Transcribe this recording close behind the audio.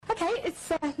Okay,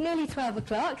 it's nearly 12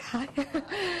 o'clock.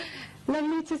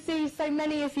 Lovely to see so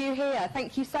many of you here.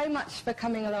 Thank you so much for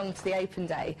coming along to the Open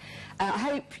Day. I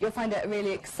hope you'll find it a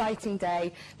really exciting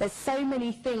day. There's so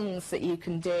many things that you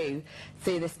can do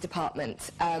through this department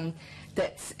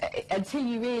that until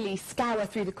you really scour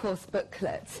through the course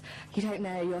booklet, you don't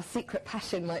know, your secret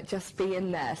passion might just be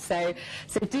in there. So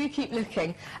do keep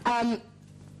looking.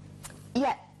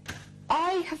 Yeah,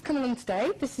 I have come along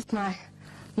today. This is my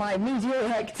media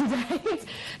work today.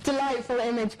 Delightful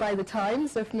image by the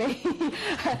Times of me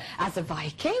as a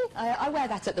Viking. I wear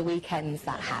that at the weekends,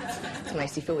 that hat. It's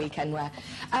mostly for weekend wear.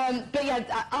 But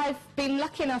yeah, I've been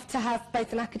lucky enough to have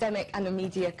both an academic and a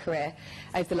media career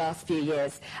over the last few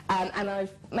years. And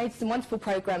I've made some wonderful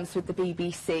programmes with the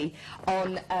BBC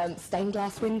on stained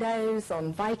glass windows,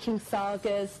 on Viking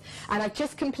sagas, and I've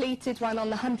just completed one on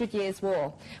the 100 Years'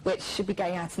 War, which should be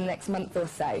going out in the next month or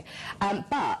so.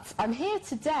 But I'm here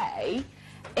today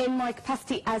in my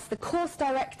capacity as the course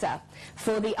director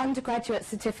for the undergraduate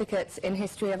certificate in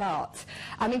History of Art.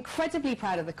 I'm incredibly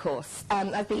proud of the course.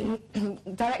 I've been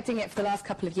directing it for the last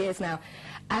couple of years now,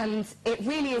 and it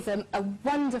really is a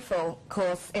wonderful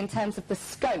course in terms of the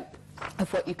scope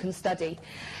of what you can study.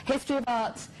 History of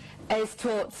Art is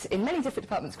taught in many different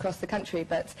departments across the country,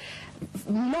 but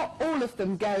not all of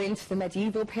them go into the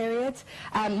medieval period.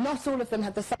 Not all of them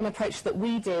have the same approach that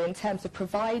we do in terms of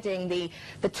providing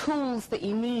the tools that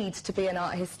you need to be an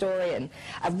art historian,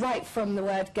 right from the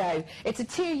word go. It's a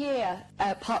 2-year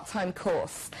part-time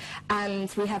course,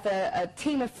 and we have a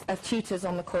team of tutors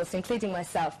on the course, including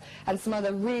myself, and some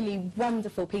other really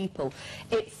wonderful people.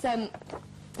 It's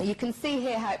you can see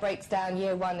here how it breaks down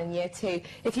year 1 and year 2.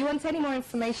 If you want any more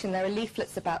information, there are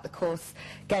leaflets about the course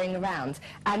going around.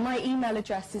 And my email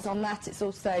address is on that. It's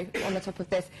also on the top of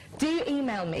this. Do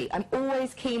email me. I'm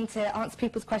always keen to answer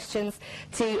people's questions,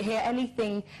 to hear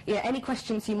anything, any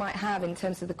questions you might have in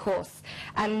terms of the course.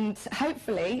 And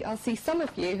hopefully I'll see some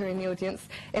of you who are in the audience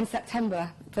in September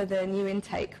for the new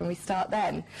intake when we start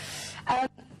then.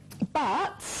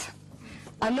 But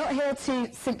I'm not here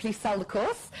to simply sell the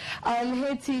course. I'm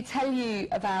here to tell you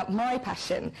about my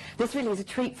passion. This really is a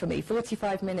treat for me,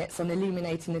 45 minutes on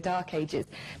illuminating the Dark Ages.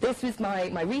 This was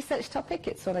my research topic.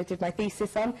 It's what I did my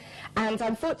thesis on. And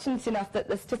I'm fortunate enough that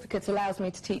the certificate allows me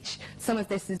to teach some of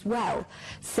this as well.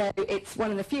 So it's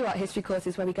one of the few art history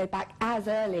courses where we go back as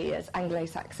early as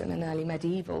Anglo-Saxon and early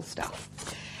medieval stuff.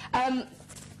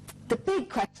 The big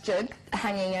question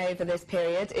hanging over this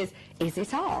period is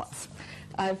it art?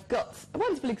 I've got a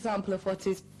wonderful example of what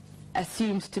is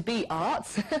assumed to be art,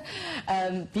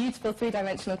 beautiful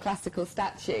 3-dimensional classical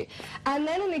statue, and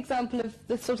then an example of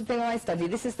the sort of thing I study.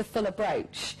 This is the Fuller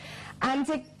brooch,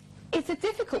 and it's a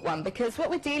difficult one because what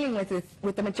we're dealing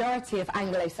with the majority of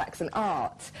Anglo-Saxon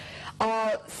art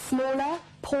are smaller,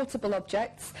 portable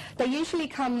objects. They usually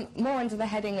come more under the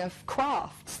heading of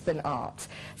crafts than art,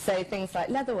 so things like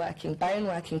leatherworking,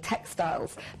 boneworking,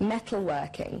 textiles,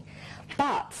 metalworking.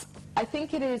 But I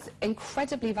think it is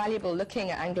incredibly valuable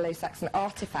looking at Anglo-Saxon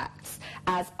artifacts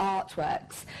as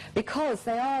artworks because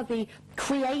they are the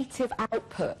creative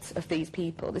output of these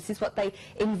people. This is what they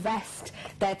invest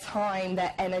their time,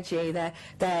 their energy,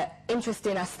 their interest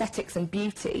in aesthetics and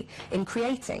beauty in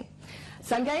creating.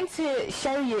 So I'm going to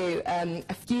show you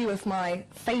a few of my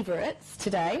favourites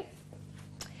today.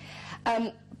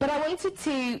 But I wanted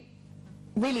to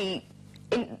really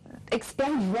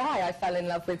explain why I fell in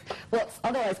love with what's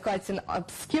otherwise quite an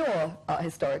obscure art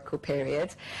historical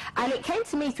period. And it came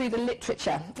to me through the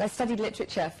literature. I studied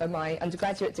literature for my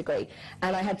undergraduate degree,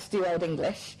 and I had to do Old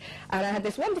English. And I had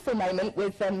this wonderful moment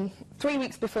with 3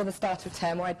 weeks before the start of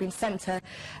term where I'd been sent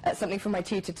something from my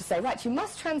tutor to say, right, you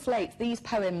must translate these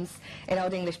poems in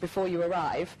Old English before you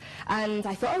arrive. And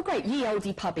I thought, oh great, ye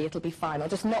oldie pubby, it'll be fine. I'll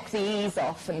just knock the e's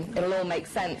off and it'll all make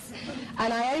sense.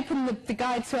 And I opened the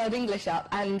guide to Old English up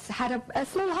and had a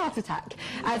small heart attack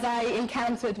as I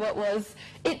encountered what was,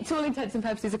 to all intents and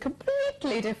purposes, a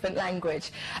completely different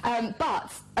language,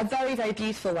 but a very, very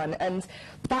beautiful one. And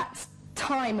that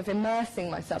time of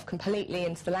immersing myself completely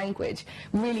into the language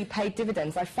really paid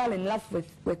dividends. I fell in love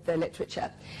with the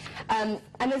literature. And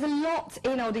there's a lot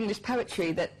in Old English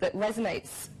poetry that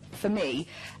resonates for me,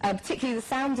 particularly the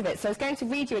sound of it. So I was going to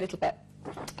read you a little bit,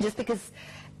 just because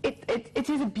it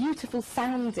is a beautiful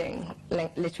sounding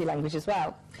literary language as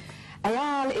well.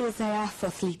 Eal is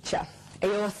eathos licha,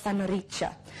 eothan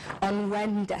richa, on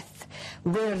wendeth,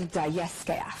 wirda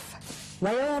jeskeaf,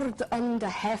 weord onda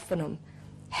hefenum,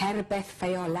 herbeth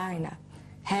feolina,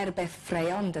 herbeth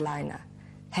freondalina,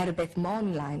 herbeth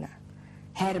monlina,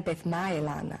 herbeth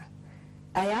maelana.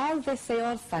 Eal vis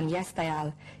eorthan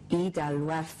yesteal, idal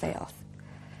wertheoth.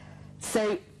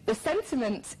 So the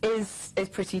sentiment is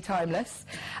pretty timeless,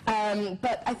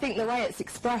 but I think the way it's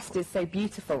expressed is so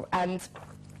beautiful, and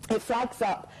it flags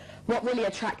up what really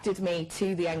attracted me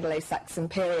to the Anglo-Saxon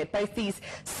period, both these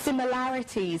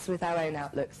similarities with our own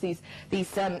outlooks, these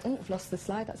I've lost the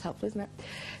slide, that's helpful, isn't it?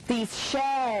 These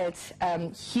shared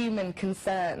human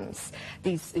concerns,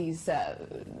 these things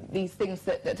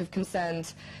that have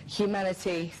concerned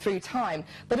humanity through time,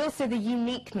 but also the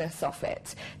uniqueness of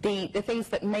it, the things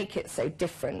that make it so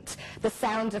different, the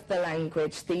sound of the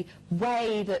language, the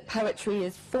way that poetry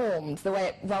is formed, the way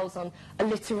it rolls on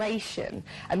alliteration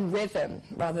and rhythm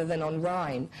rather than on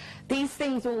rhyme. These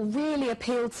things all really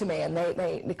appealed to me, and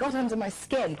they got under my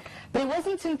skin. But it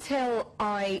wasn't until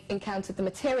I encountered the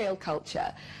material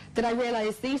culture that I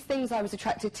realised these things I was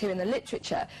attracted to in the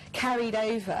literature carried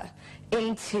over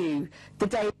into the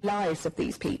daily lives of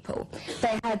these people.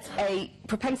 They had a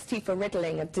propensity for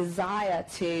riddling, a desire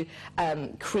to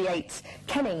create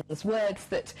kennings, words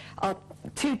that are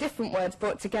two different words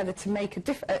brought together to make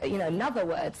another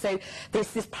word. So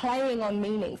there's this playing on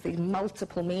meanings, these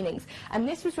multiple meanings. And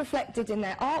this was reflected in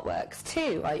their artworks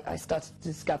too, I started to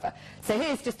discover. So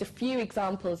here's just a few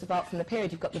examples of art from the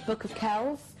period. You've got the Book of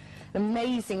Kells, an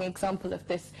amazing example of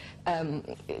this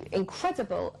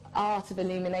incredible art of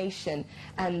illumination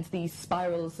and these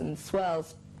spirals and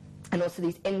swirls, and also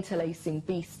these interlacing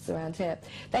beasts around here.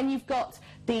 Then you've got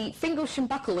the Fingalsham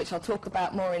buckle, which I'll talk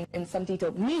about more in some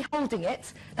detail. Me holding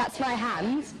it, that's my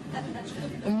hand.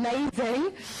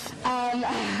 Amazing.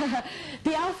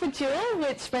 The Alfred Jewel,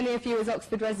 which many of you as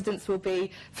Oxford residents will be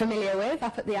familiar with,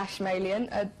 up at the Ashmolean,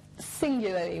 a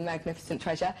singularly magnificent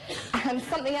treasure. And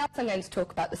something else I'm going to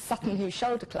talk about, the Sutton Hoo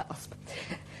shoulder clasp.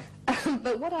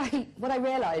 But what I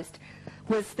realised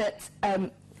was that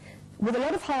with a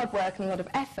lot of hard work and a lot of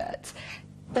effort,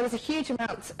 there was a huge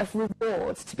amount of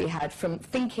reward to be had from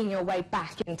thinking your way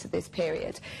back into this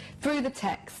period through the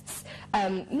texts,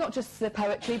 not just the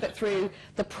poetry, but through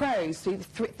the prose, through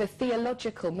the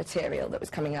theological material that was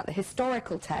coming out, the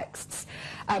historical texts,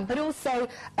 but also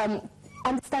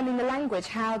understanding the language,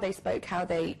 how they spoke, how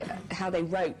they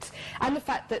wrote, and the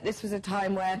fact that this was a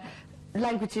time where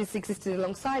languages existed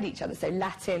alongside each other, so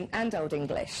Latin and Old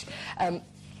English.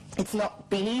 It's not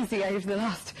been easy over the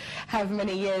last however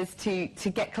many years to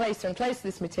get closer and closer to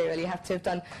this material. You have to have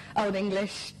done Old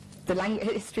English, the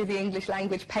history of the English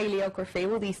language,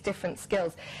 paleography, all these different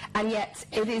skills. And yet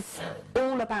it is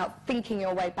all about thinking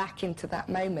your way back into that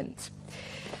moment.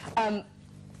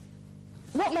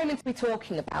 What moment are we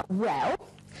talking about? Well,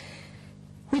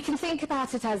 we can think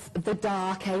about it as the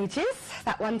Dark Ages,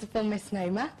 that wonderful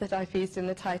misnomer that I've used in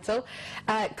the title,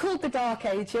 called the Dark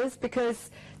Ages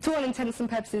because, to all intents and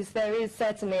purposes, there is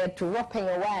certainly a dropping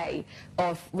away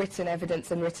of written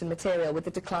evidence and written material with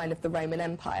the decline of the Roman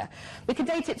Empire. We can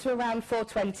date it to around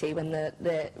 420 when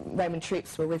the Roman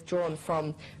troops were withdrawn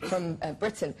from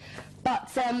Britain.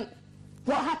 But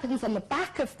what happens on the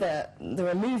back of the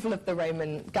removal of the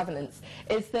Roman governance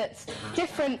is that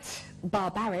different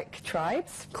barbaric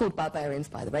tribes, called barbarians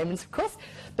by the Romans of course,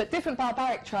 but different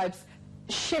barbaric tribes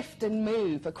shift and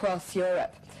move across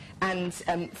Europe and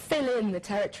fill in the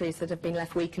territories that have been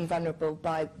left weak and vulnerable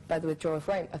by the withdrawal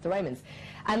of the Romans.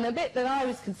 And the bit that I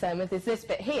was concerned with is this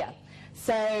bit here.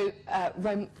 So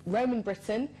Roman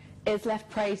Britain is left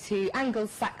prey to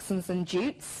Angles, Saxons and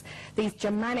Jutes, these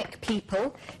Germanic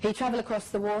people who travel across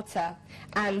the water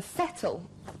and settle,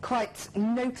 quite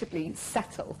notably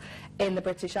settle, in the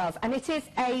British Isles. And it is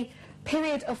a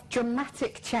period of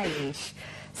dramatic change.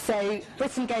 So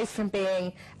Britain goes from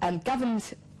being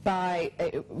governed by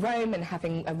Rome and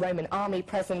having a Roman army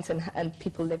present and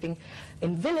people living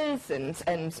in villas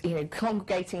and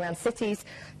congregating around cities,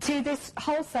 to this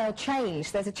wholesale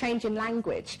change. There's a change in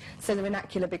language, so the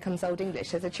vernacular becomes Old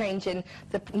English. There's a change in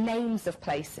the names of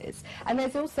places. And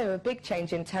there's also a big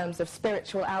change in terms of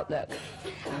spiritual outlook.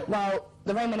 While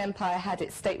the Roman Empire had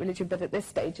its state religion, but at this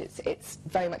stage it's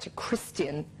very much a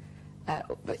Christian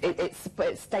it's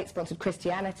state-sponsored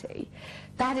Christianity,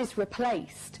 that is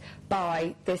replaced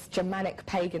by this Germanic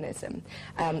paganism,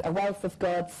 a wealth of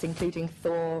gods, including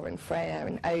Thor and Freya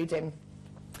and Odin.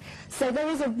 So there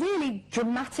is a really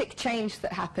dramatic change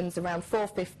that happens around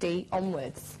 450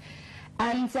 onwards.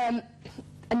 And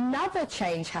another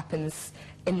change happens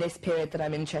in this period that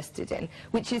I'm interested in,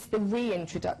 which is the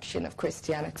reintroduction of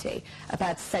Christianity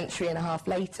about a century and a half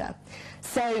later.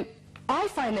 So I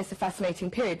find this a fascinating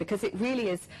period because it really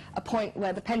is a point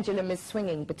where the pendulum is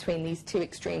swinging between these two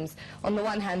extremes. On the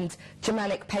one hand,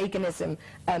 Germanic paganism,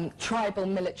 tribal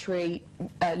military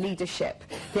leadership,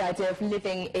 the idea of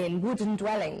living in wooden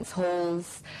dwellings,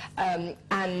 halls,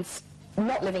 and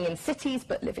not living in cities,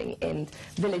 but living in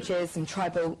villages and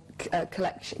tribal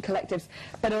collectives,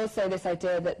 but also this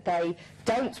idea that they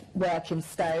don't work in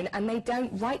stone and they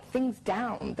don't write things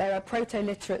down. They're a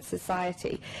proto-literate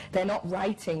society. They're not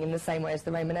writing in the same way as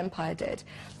the Roman Empire did.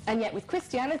 And yet with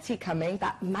Christianity coming,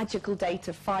 that magical date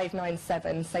of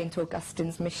 597, St.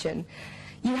 Augustine's mission,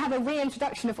 you have a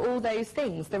reintroduction of all those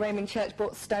things. The Roman Church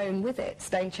brought stone with it,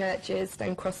 stone churches,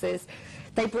 stone crosses.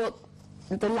 They brought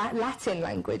the Latin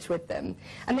language with them.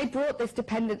 And they brought this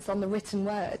dependence on the written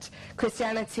word.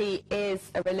 Christianity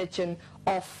is a religion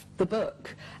of the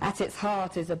book. At its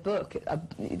heart is a book,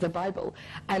 the Bible.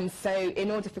 And so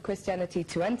in order for Christianity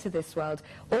to enter this world,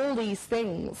 all these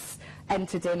things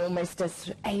entered in almost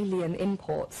as alien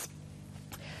imports.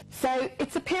 So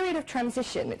it's a period of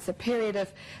transition. It's a period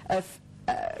of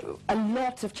a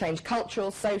lot of change, cultural,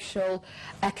 social,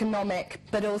 economic,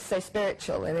 but also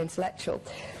spiritual and intellectual.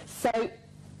 So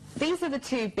these are the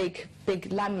two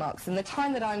big landmarks, and the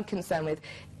time that I'm concerned with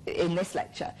in this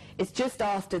lecture is just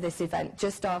after this event,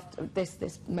 just after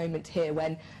this moment here,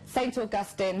 when St.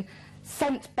 Augustine,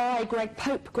 sent by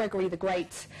Pope Gregory the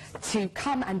Great to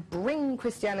come and bring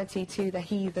Christianity to the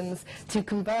heathens, to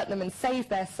convert them and save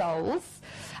their souls,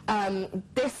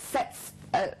 this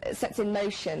sets in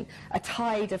motion a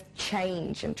tide of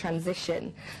change and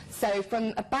transition. So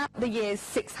from about the years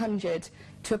 600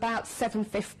 to about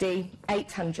 750,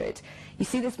 800, you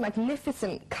see this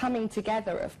magnificent coming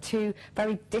together of two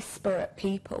very disparate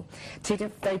people, two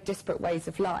very disparate ways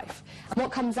of life. And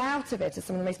what comes out of it are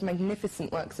some of the most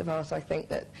magnificent works of art, I think,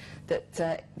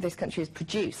 that this country has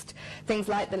produced. Things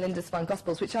like the Lindisfarne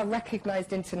Gospels, which are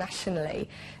recognised internationally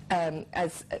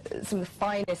as some of the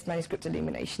finest manuscript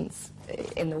illuminations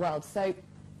in the world. So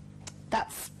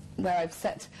that's where I've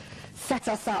set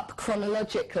us up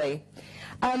chronologically.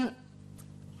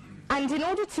 And in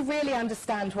order to really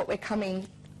understand what we're coming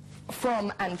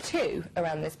from and to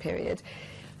around this period,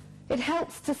 it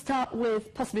helps to start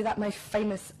with possibly that most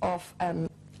famous of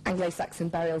Anglo-Saxon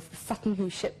burials, the Sutton Hoo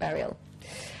ship burial.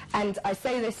 And I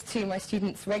say this to my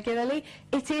students regularly.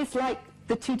 It is like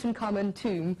the Tutankhamun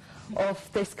tomb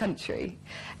of this country.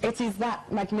 It is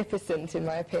that magnificent, in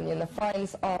my opinion. The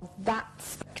finds are that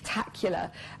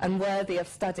spectacular and worthy of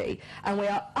study, and we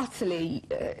are utterly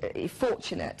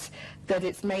fortunate that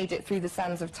it's made it through the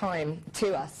sands of time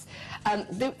to us.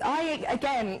 I,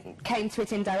 again, came to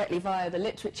it indirectly via the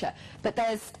literature, but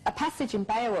there's a passage in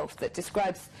Beowulf that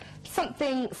describes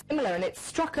something similar, and it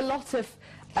struck a lot of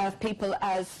people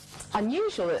as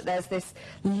unusual, that there's this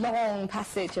long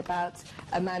passage about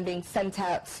a man being sent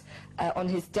out on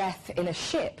his death in a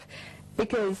ship,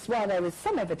 because while there was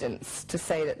some evidence to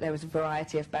say that there was a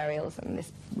variety of burials, and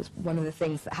this was one of the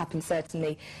things that happened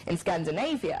certainly in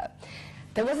Scandinavia,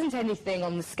 there wasn't anything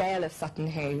on the scale of Sutton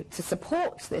Hoo to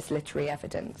support this literary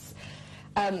evidence.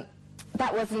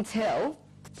 That was until,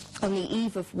 on the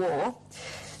eve of war,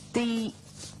 the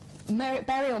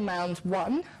burial mound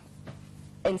 1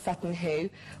 in Sutton Hoo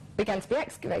began to be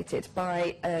excavated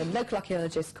by a local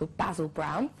archaeologist called Basil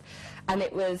Brown, and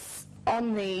it was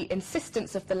on the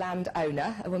insistence of the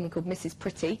landowner, a woman called Mrs.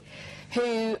 Pretty,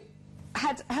 who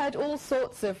had heard all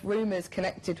sorts of rumours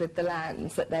connected with the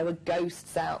lands, that there were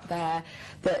ghosts out there,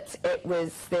 that it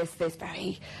was this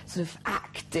very sort of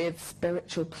active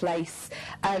spiritual place,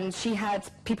 and she had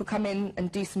people come in and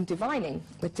do some divining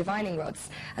with divining rods,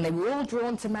 and they were all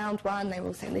drawn to Mound 1. They were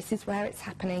all saying, this is where it's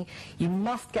happening, you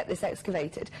must get this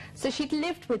excavated. So she'd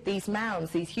lived with these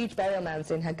mounds, these huge burial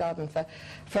mounds in her garden for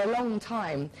a long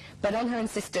time, but on her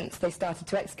insistence they started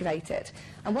to excavate it.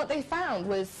 And what they found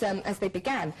was, as they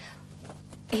began,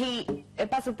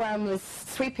 Basil Brown was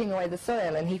sweeping away the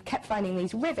soil, and he kept finding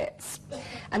these rivets,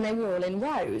 and they were all in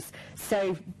rows.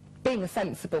 So, being a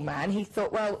sensible man, he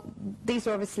thought, well, these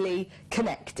are obviously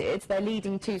connected, they're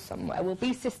leading to somewhere, we'll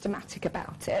be systematic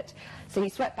about it. So he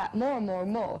swept back more and more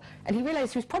and more, and he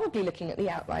realised he was probably looking at the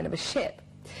outline of a ship,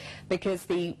 because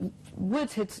the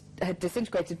wood had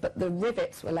disintegrated, but the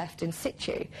rivets were left in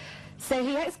situ. So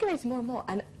he excavated more and more,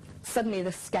 and suddenly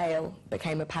the scale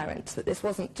became apparent, that this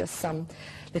wasn't just some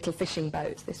little fishing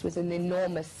boat, this was an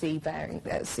enormous seafaring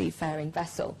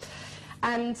vessel.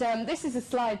 And this is a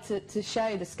slide to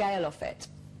show the scale of it.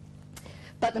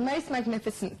 But the most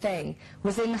magnificent thing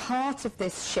was in the heart of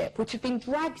this ship, which had been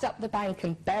dragged up the bank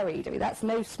and buried. I mean, that's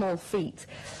no small feat.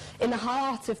 In the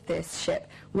heart of this ship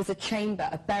was a chamber,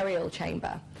 a burial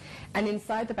chamber. And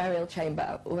inside the burial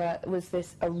chamber was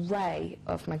this array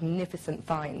of magnificent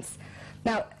finds.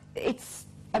 Now, it's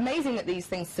amazing that these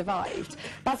things survived.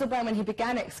 Basil Brown, when he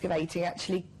began excavating,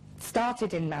 actually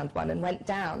started in Mound 1 and went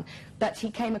down, but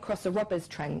he came across a robber's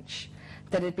trench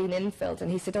that had been infilled, and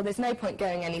he said, oh, there's no point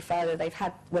going any further. They've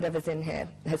had whatever's in here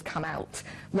has come out.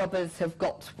 Robbers have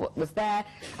got what was there,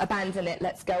 abandon it,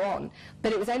 let's go on.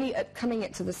 But it was only at coming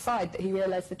it to the side that he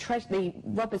realised the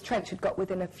robbers' trench had got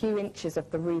within a few inches of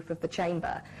the roof of the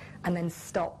chamber and then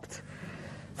stopped.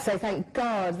 So thank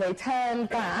God they turned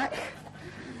back,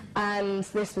 and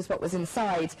this was what was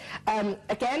inside.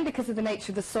 Again, because of the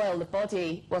nature of the soil, the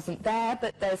body wasn't there,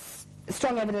 but there's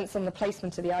strong evidence on the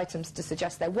placement of the items to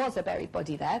suggest there was a buried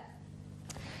body there.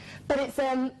 But it's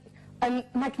a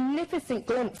magnificent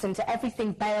glimpse into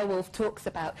everything Beowulf talks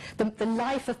about, the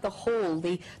life of the hall,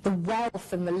 the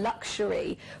wealth and the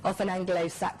luxury of an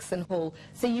Anglo-Saxon hall.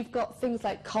 So you've got things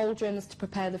like cauldrons to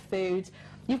prepare the food.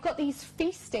 You've got these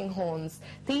feasting horns.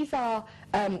 These are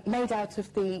made out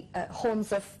of the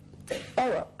horns of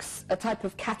aurochs, a type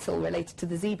of cattle related to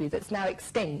the zebu that's now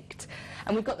extinct.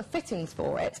 And we've got the fittings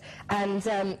for it, and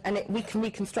we can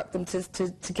reconstruct them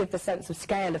to give the sense of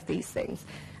scale of these things.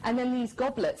 And then these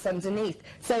goblets underneath.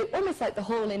 So almost like the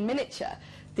hall in miniature,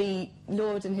 the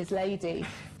lord and his lady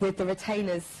with the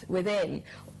retainers within,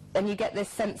 and you get this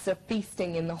sense of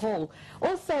feasting in the hall.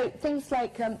 Also, things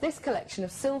like this collection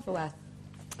of silverware.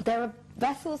 There are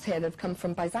vessels here that have come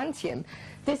from Byzantium.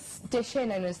 This dish here,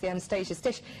 known as the Anastasius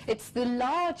dish, it's the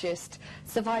largest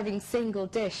surviving single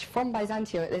dish from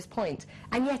Byzantium at this point,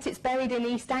 and yet it's buried in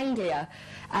East Anglia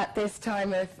at this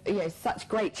time of such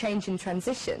great change and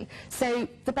transition. So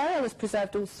the burial has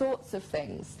preserved all sorts of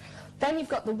things. Then you've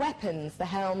got the weapons, the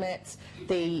helmet,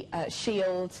 the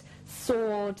shield,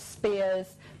 sword,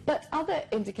 spears, but other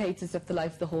indicators of the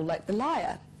life of the hall, like the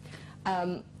lyre.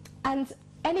 And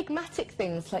enigmatic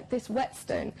things like this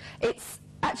whetstone. It's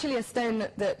actually a stone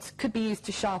that could be used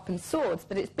to sharpen swords,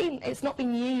 but it's not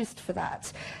been used for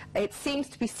that. It seems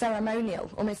to be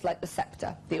ceremonial, almost like the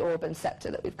sceptre, the Orban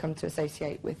sceptre that we've come to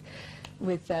associate with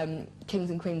kings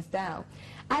and queens now.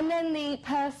 And then the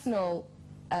personal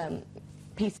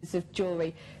pieces of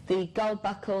jewellery, the gold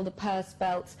buckle, the purse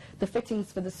belt, the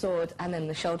fittings for the sword, and then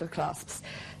the shoulder clasps.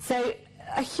 So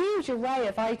a huge array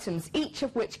of items, each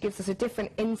of which gives us a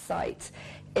different insight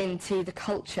into the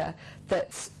culture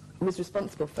that was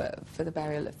responsible for the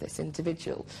burial of this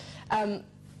individual.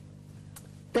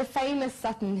 The famous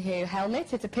Sutton Hoo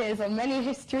helmet, it appears on many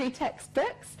history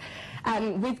textbooks,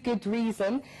 and with good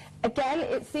reason. Again,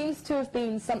 it seems to have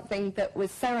been something that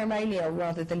was ceremonial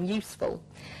rather than useful.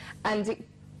 And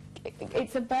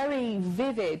it's a very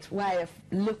vivid way of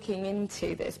looking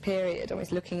into this period,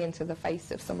 almost looking into the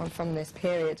face of someone from this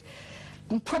period.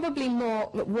 Probably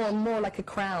worn more like a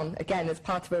crown, again, as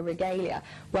part of a regalia,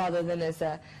 rather than as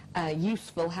a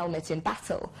useful helmet in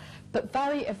battle. But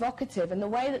very evocative, and the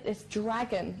way that this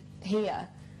dragon here,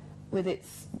 with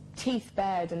its teeth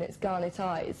bared and its garnet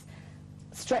eyes,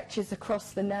 stretches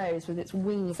across the nose with its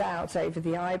wings out over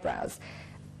the eyebrows.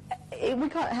 We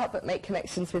can't help but make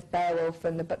connections with Beowulf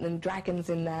and the dragons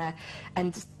in there,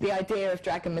 and the idea of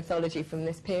dragon mythology from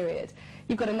this period.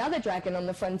 You've got another dragon on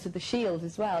the front of the shield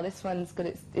as well. This one's got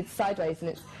it's sideways, and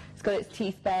it's got its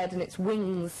teeth bared and its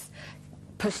wings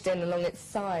pushed in along its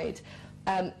side.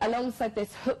 Alongside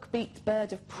this hook-beaked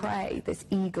bird of prey, this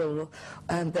eagle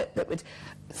that would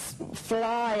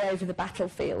fly over the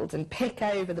battlefield and pick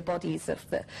over the bodies of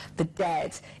the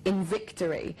dead in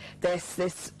victory,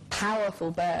 this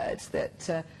powerful bird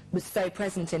that was so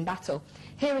present in battle.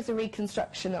 Here is a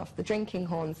reconstruction of the drinking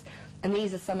horns, and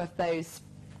these are some of those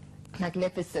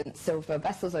magnificent silver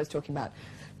vessels I was talking about.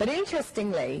 But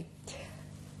interestingly,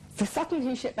 the Sutton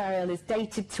Hoo ship burial is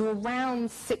dated to around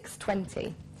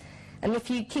 620. And if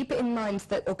you keep it in mind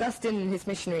that Augustine and his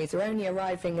missionaries are only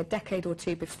arriving a decade or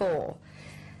two before,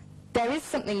 there is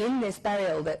something in this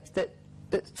burial that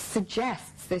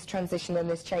suggests this transition and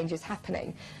this change is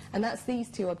happening. And that's these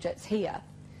two objects here.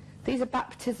 These are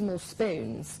baptismal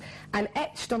spoons, and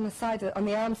etched on the side, on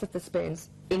the arms of the spoons,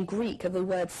 in Greek, are the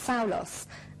words Saulos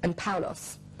and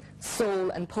Paulos, Saul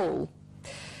and Paul.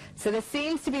 So there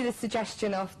seems to be the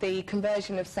suggestion of the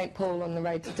conversion of St. Paul on the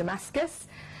road to Damascus,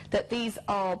 that these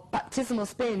are baptismal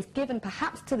spoons given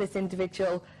perhaps to this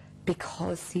individual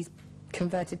because he's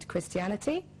converted to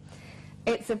Christianity.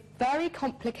 It's a very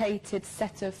complicated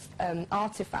set of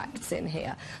artifacts in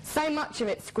here. So much of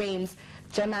it screams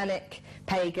Germanic,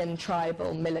 pagan,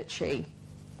 tribal, military.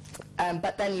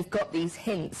 But then you've got these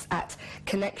hints at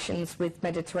connections with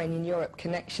Mediterranean Europe,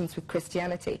 connections with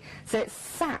Christianity. So it's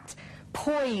sat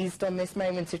poised on this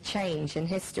moment of change in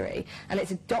history, and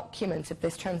it's a document of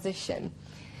this transition.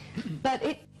 But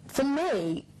for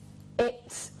me,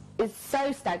 it is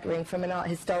so staggering from an art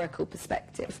historical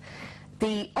perspective.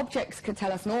 the objects could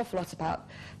tell us an awful lot about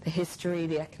the history,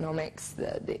 the economics,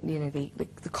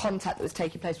 the contact that was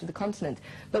taking place with the continent.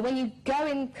 But when you go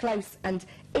in close and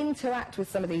interact with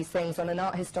some of these things on an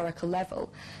art historical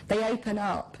level, they open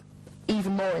up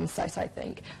even more insight, I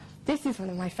think. This is one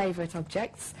of my favourite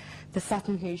objects, the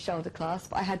Sutton Hoo shoulder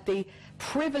clasp. I had the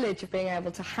privilege of being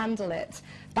able to handle it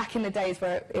back in the days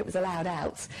where it was allowed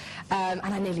out, and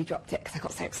I nearly dropped it because I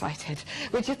got so excited,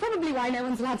 which is probably why no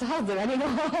one's allowed to hold them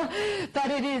anymore. But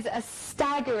it is a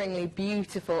staggeringly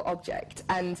beautiful object,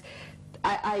 and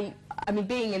I mean,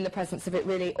 being in the presence of it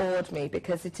really awed me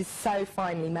because it is so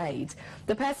finely made.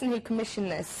 The person who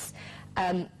commissioned this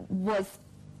was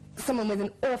someone with an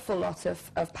awful lot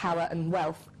of power and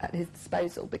wealth at his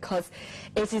disposal, because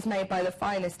it is made by the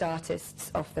finest artists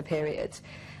of the period.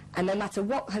 And no matter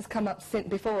what has come up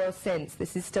before or since,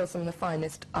 this is still some of the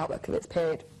finest artwork of its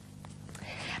period.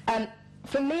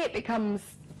 For me, it becomes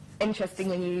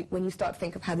interesting when you start to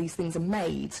think of how these things are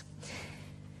made.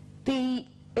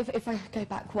 If I go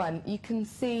back one, you can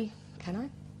see, can I?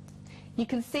 You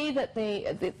can see that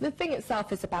the thing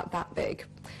itself is about that big.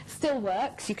 Still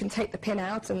works. You can take the pin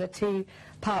out and the two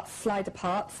parts slide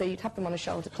apart, so you'd have them on a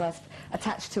shoulder clasp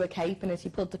attached to a cape, and as you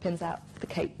pulled the pins out, the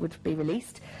cape would be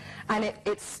released. And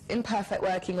it's in perfect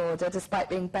working order, despite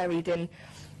being buried in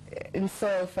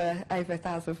soil for over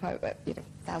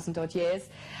 1,000 odd years.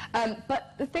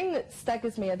 But the thing that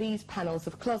staggers me are these panels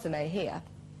of cloisonne here.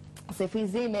 So if we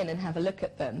zoom in and have a look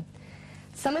at them,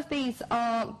 some of these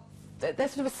are, they're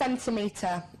sort of a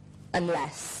centimetre and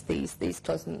less, these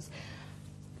cloisons.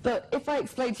 But if I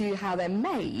explain to you how they're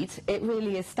made, it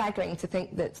really is staggering to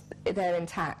think that they're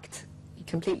intact,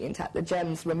 completely intact. The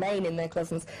gems remain in their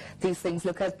cloisons. These things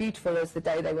look as beautiful as the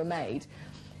day they were made.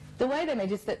 The way they're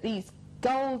made is that these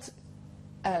gold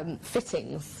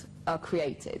fittings are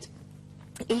created,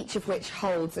 each of which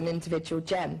holds an individual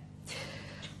gem.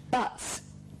 But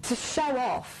to show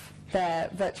off their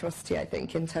virtuosity, I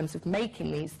think, in terms of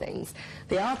making these things,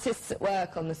 the artists at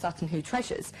work on the Sutton Hoo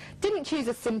treasures didn't choose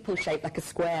a simple shape like a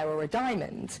square or a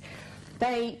diamond.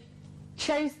 They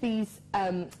chose these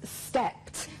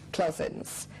stepped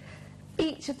cloisons.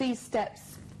 Each of these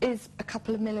steps is a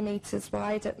couple of millimetres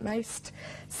wide at most,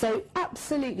 so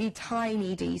absolutely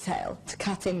tiny detail to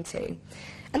cut into.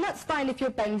 And that's fine if you're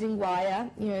bending wire,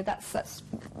 that's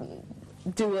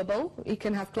doable. You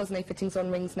can have cloisonne fittings on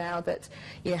rings now that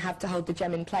have to hold the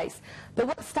gem in place. But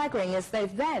what's staggering is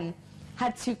they've then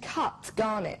had to cut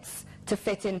garnets to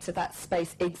fit into that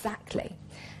space exactly.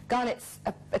 Garnet's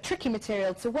a tricky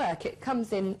material to work. It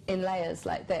comes in layers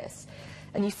like this,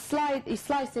 and you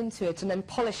slice into it and then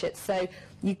polish it so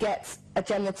you get a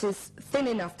gem that is thin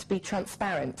enough to be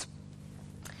transparent.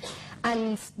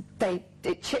 And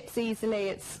it chips easily.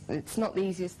 It's not the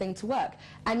easiest thing to work.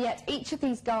 And yet each of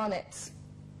these garnet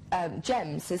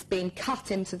gems has been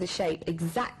cut into the shape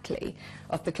exactly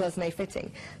of the cloisonne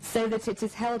fitting, so that it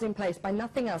is held in place by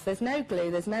nothing else. There's no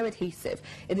glue, there's no adhesive.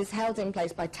 It is held in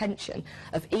place by tension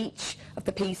of each of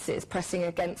the pieces pressing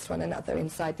against one another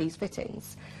inside these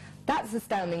fittings. That's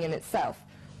astounding in itself.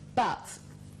 But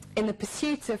in the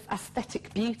pursuit of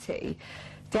aesthetic beauty,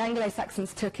 the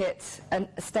Anglo-Saxons took it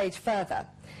a stage further.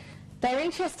 They're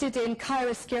interested in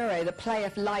chiaroscuro, the play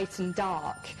of light and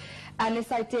dark, and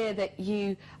this idea that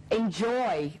you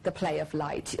enjoy the play of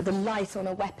light, the light on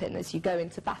a weapon as you go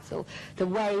into battle, the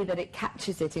way that it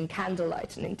captures it in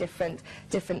candlelight and in different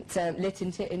lit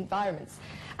environments.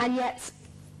 And yet,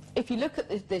 if you look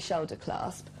at the shoulder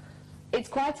clasp, it's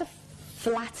quite a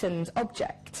flattened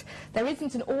object. There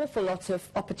isn't an awful lot of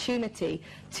opportunity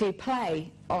to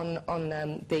play on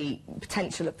the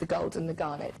potential of the gold and the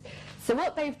garnet. So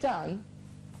what they've done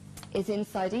is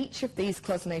inside each of these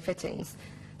cloisonne fittings,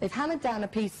 they've hammered down a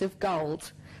piece of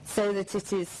gold so that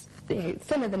it is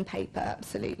thinner than paper,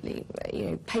 absolutely,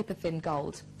 paper-thin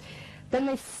gold. Then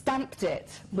they've stamped it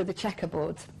with a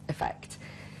checkerboard effect.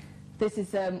 This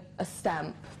is a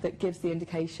stamp that gives the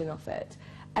indication of it.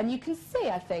 And you can see,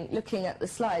 I think, looking at the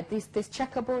slide, this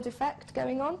checkerboard effect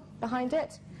going on behind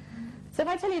it. So if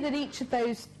I tell you that each of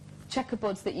those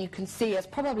checkerboards that you can see is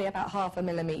probably about 0.5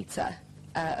 millimetre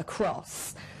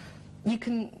across, you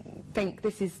can think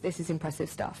this is impressive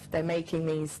stuff. They're making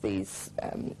these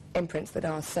imprints that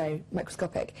are so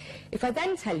microscopic. If I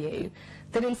then tell you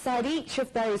that inside each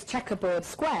of those checkerboard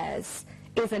squares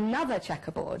is another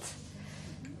checkerboard,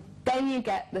 then you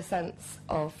get the sense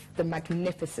of the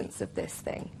magnificence of this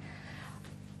thing.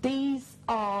 These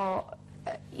are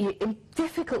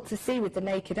difficult to see with the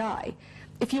naked eye.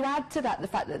 If you add to that the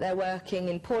fact that they're working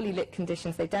in poorly lit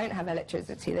conditions, they don't have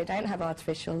electricity, they don't have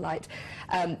artificial light,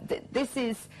 this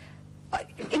is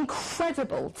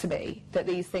incredible to me that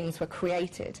these things were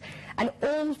created, and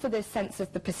all for this sense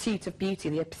of the pursuit of beauty,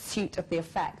 the pursuit of the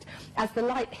effect. As the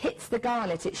light hits the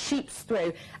garnet, it shoots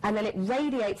through, and then it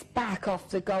radiates back off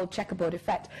the gold checkerboard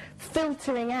effect,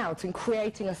 filtering out and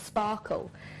creating a sparkle.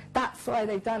 That's why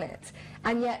they've done it.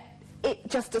 And yet it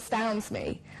just astounds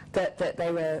me that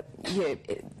they were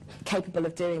capable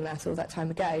of doing that all that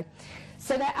time ago.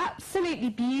 So they're absolutely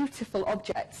beautiful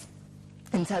objects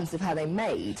in terms of how they're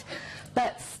made,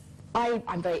 but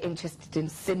I'm very interested in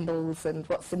symbols and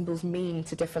what symbols mean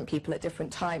to different people at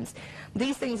different times.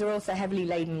 These things are also heavily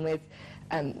laden with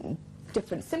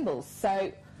different symbols.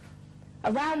 So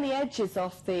around the edges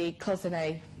of the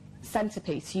cloisonné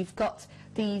centrepiece, you've got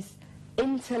these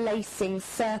interlacing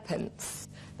serpents.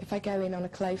 If I go in on a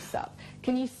close-up,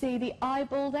 can you see the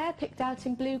eyeball there picked out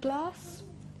in blue glass?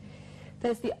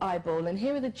 There's the eyeball, and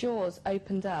here are the jaws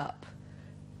opened up,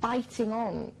 biting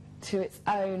on to its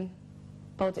own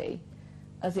body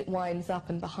as it winds up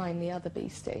and behind the other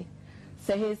beastie.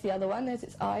 So here's the other one, there's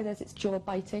its eye, there's its jaw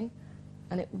biting,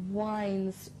 and it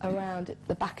winds around at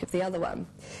the back of the other one.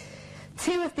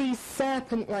 Two of these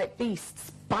serpent-like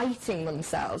beasts biting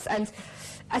themselves, and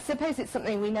I suppose it's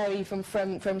something we know even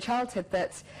from childhood,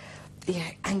 that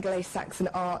Anglo-Saxon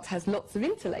art has lots of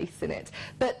interlace in it.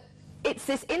 But it's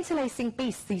this interlacing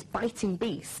beasts, these biting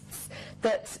beasts,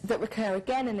 that recur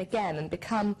again and again and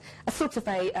become a sort of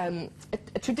a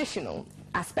traditional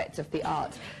aspect of the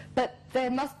art. But there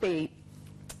must be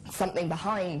something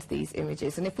behind these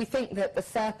images. And if we think that the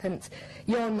serpent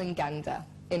Jormungandr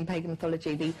in pagan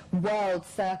mythology, the world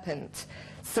serpent,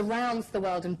 surrounds the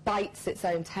world and bites its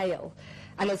own tail,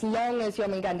 and as long as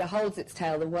Jormungandr holds its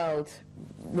tail, the world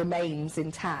remains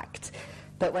intact.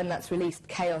 But when that's released,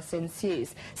 chaos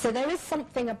ensues. So there is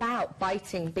something about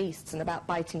biting beasts and about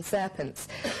biting serpents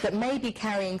that may be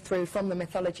carrying through from the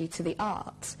mythology to the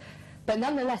art. But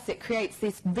nonetheless, it creates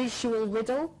this visual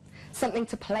riddle, something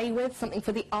to play with, something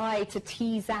for the eye to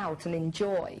tease out and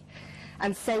enjoy.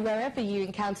 And so wherever you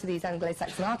encounter these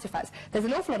Anglo-Saxon artifacts, there's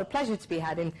an awful lot of pleasure to be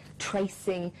had in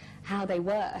tracing how they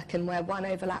work and where one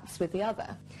overlaps with the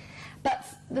other. But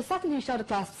the Saturn shoulder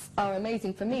clasps are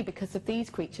amazing for me because of these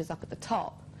creatures up at the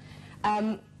top.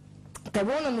 They're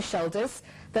worn on the shoulders.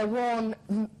 They're worn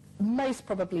most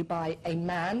probably by a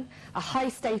man, a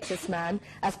high-status man,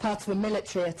 as part of a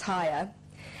military attire.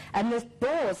 And the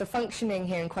boars are functioning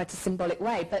here in quite a symbolic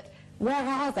way, but where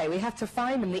are they? We have to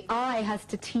find them. The eye has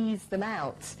to tease them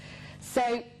out.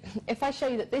 So if I show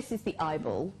you that this is the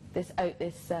eyeball, this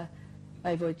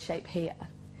ovoid shape here,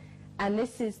 and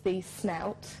this is the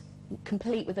snout,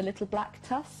 complete with a little black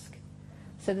tusk.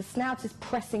 So the snout is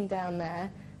pressing down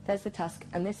there, there's the tusk,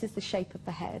 and this is the shape of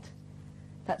the head.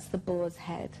 That's the boar's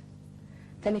head.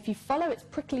 Then if you follow its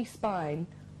prickly spine,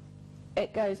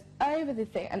 it goes over the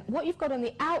thing, and what you've got on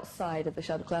the outside of the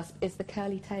shoulder clasp is the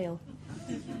curly tail.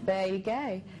 There you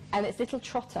go. And its little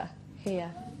trotter here.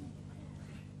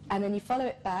 And then you follow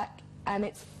it back, and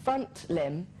its front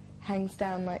limb hangs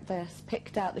down like this,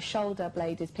 picked out, the shoulder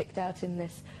blade is picked out in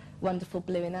this wonderful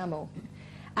blue enamel.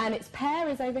 And its pair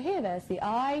is over here. There's the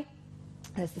eye,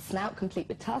 there's the snout complete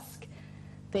with tusk,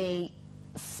 the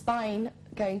spine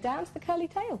going down to the curly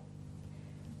tail.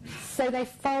 So they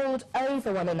fold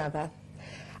over one another.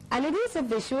 And it is a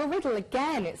visual riddle.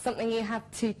 Again, it's something you have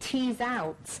to tease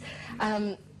out.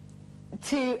 For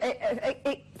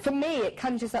me, it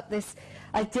conjures up this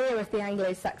idea of the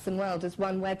Anglo-Saxon world as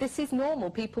one where this is normal.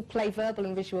 People play verbal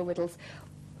and visual riddles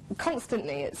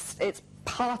constantly. It's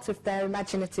part of their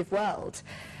imaginative world.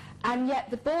 And yet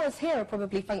the boars here are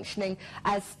probably functioning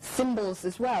as symbols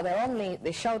as well. They're on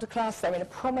the shoulder clasp, they're in a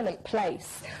prominent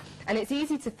place. And it's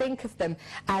easy to think of them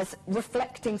as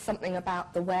reflecting something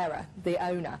about the wearer, the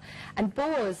owner. And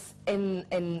boars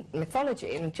in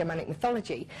mythology, in Germanic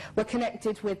mythology, were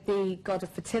connected with the god of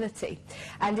fertility.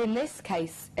 And in this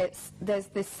case, there's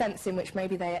this sense in which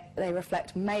maybe they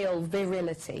reflect male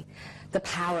virility, the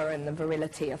power and the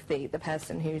virility of the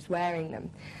person who's wearing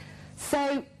them.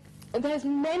 So there's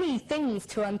many things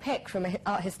to unpick from an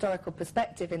art historical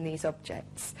perspective in these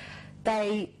objects.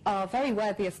 They are very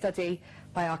worthy of study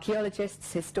by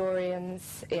archaeologists,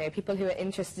 historians, people who are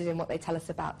interested in what they tell us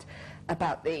about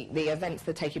the events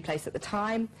that are taking place at the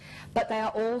time. But they are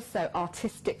also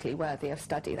artistically worthy of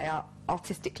study. They are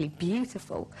artistically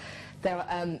beautiful.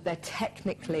 They're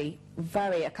technically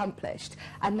very accomplished,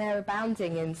 and they're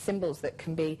abounding in symbols that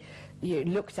can be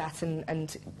looked at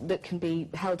and that can be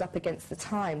held up against the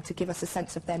time to give us a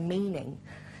sense of their meaning.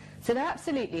 So they're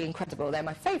absolutely incredible. They're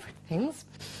my favourite things.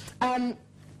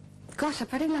 Gosh,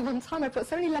 I've running low on time. I've got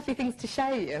so many lovely things to show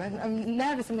you, and I'm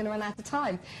nervous I'm going to run out of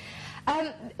time.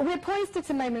 We're poised at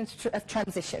a moment of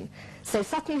transition. So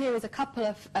Sutton Hoo is a couple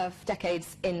of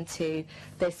decades into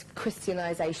this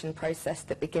Christianisation process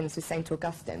that begins with St.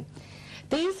 Augustine.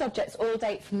 These objects all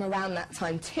date from around that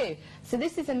time too. So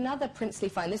this is another princely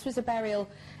find. This was a burial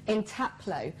in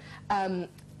Taplow,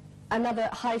 another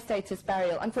high-status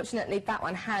burial. Unfortunately, that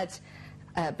one had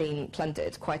been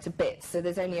plundered quite a bit, so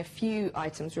there's only a few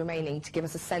items remaining to give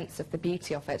us a sense of the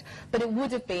beauty of it. But it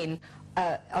would have been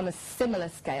on a similar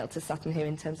scale to Sutton Hoo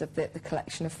in terms of the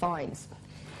collection of finds.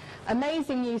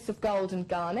 Amazing use of gold and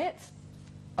garnet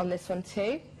on this one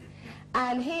too.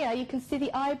 And here you can see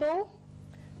the eyeball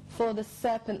for the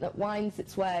serpent that winds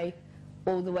its way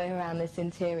all the way around this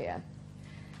interior.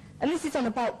 And this is on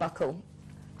a belt buckle.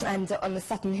 And on the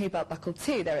Sutton Hoo belt buckle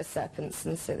too there are serpents,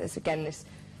 and so there's again this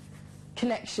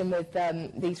connection with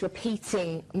these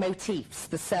repeating motifs,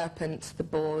 the serpent, the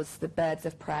boars, the birds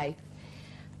of prey.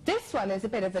 This one is a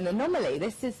bit of an anomaly.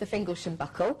 This is the Fingalsham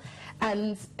buckle,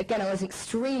 and again I was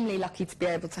extremely lucky to be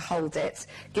able to hold it,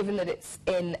 given that it's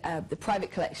in the private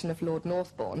collection of Lord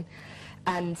Northbourne,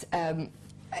 and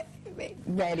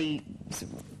rarely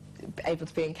able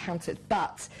to be encountered.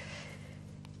 But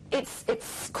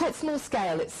it's quite small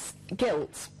scale, it's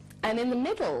gilt, and in the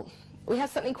middle we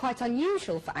have something quite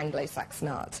unusual for Anglo-Saxon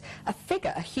art, a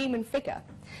figure, a human figure.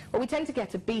 Well, we tend to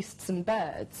get beasts and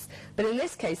birds, but in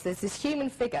this case there's this human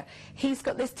figure. He's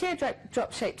got this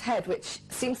teardrop-shaped head, which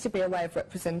seems to be a way of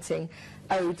representing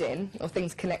Odin, or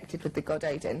things connected with the god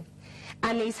Odin,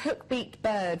 and these hook-beaked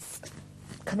birds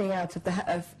coming out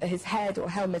of his head or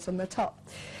helmet on the top.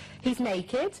 He's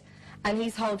naked, and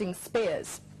he's holding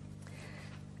spears.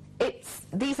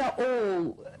 These are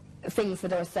all things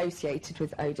that are associated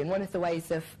with Odin. One of the ways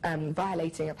of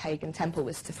violating a pagan temple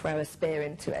was to throw a spear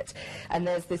into it. And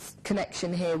there's this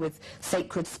connection here with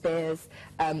sacred spears.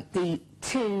 The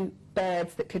two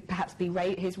birds that could perhaps be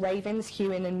his ravens,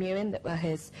 Hywin and Muin, that were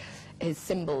his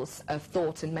symbols of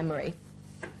thought and memory.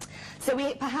 So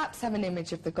we perhaps have an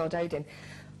image of the god Odin.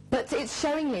 But it's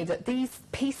showing you that these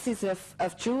pieces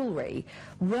of jewellery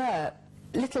were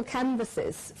little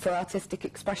canvases for artistic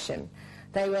expression.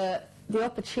 They were the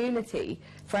opportunity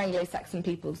for Anglo-Saxon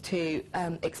peoples to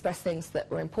express things that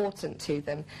were important to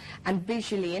them and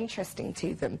visually interesting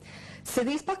to them. So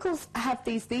these buckles have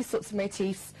these sorts of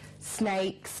motifs,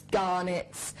 snakes,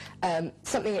 garnets,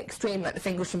 something extreme like the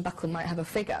Fingalsham buckle might have a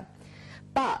figure.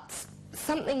 But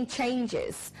something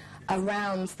changes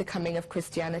around the coming of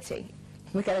Christianity.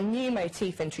 We get a new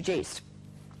motif introduced,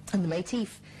 and the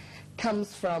motif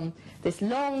comes from this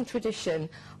long tradition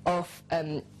of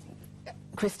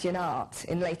Christian art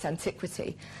in late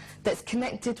antiquity that's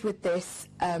connected with this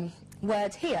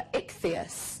word here,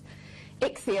 ichthyos.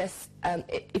 Ichthyos,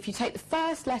 if you take the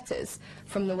first letters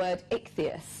from the word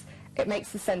ichthyos, it makes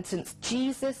the sentence,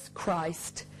 Jesus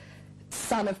Christ,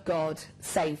 Son of God,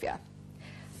 Saviour.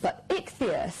 But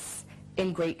ichthyos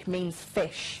in Greek means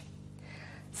fish.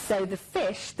 So the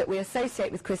fish that we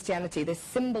associate with Christianity, this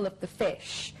symbol of the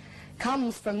fish,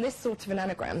 comes from this sort of an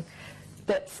anagram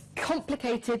that's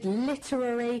complicated,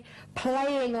 literary,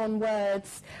 playing on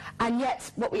words, and yet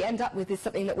what we end up with is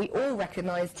something that we all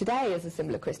recognise today as a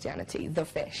symbol of Christianity, the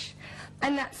fish.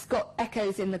 And that's got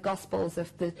echoes in the Gospels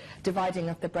of the dividing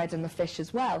of the bread and the fish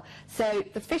as well. So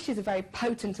the fish is a very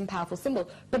potent and powerful symbol,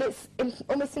 but it's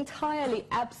almost entirely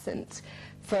absent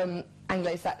from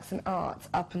Anglo-Saxon art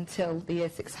up until the year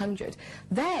 600.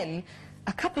 Then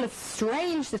a couple of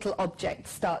strange little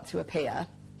objects start to appear.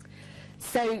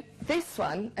 So this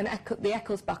one, the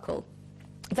Eccles buckle,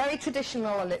 very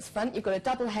traditional on its front. You've got a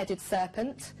double-headed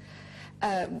serpent.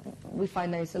 We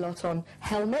find those a lot on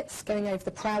helmets, going over the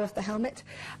prow of the helmet.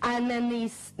 And then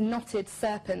these knotted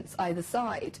serpents either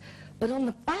side. But on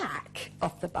the back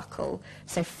of the buckle,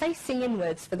 so facing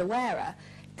inwards for the wearer,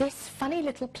 this funny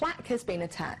little plaque has been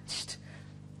attached.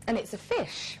 And it's a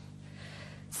fish.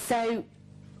 So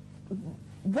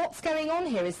what's going on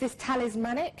here? Is this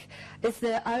talismanic? Is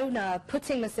the owner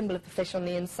putting the symbol of the fish on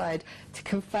the inside to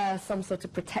confer some sort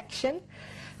of protection?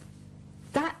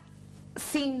 That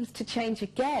seems to change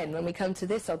again when we come to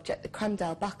this object, the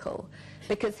Crumdale buckle,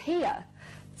 because here,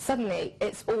 suddenly,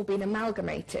 it's all been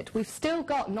amalgamated. We've still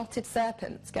got knotted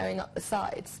serpents going up the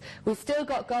sides. We've still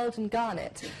got gold and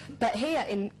garnet. But here,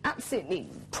 in absolutely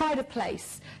pride of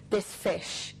place, this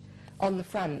fish on the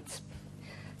front.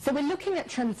 So we're looking at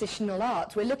transitional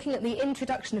art. We're looking at the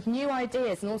introduction of new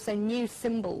ideas and also new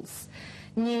symbols,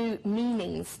 new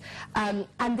meanings. And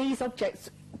these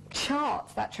objects chart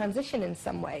that transition in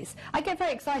some ways. I get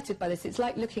very excited by this. It's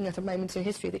like looking at a moment in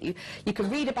history that you can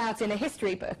read about in a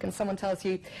history book, and someone tells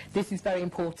you this is very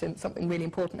important, something really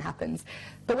important happens.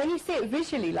 But when you see it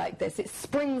visually like this, it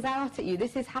springs out at you.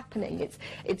 This is happening.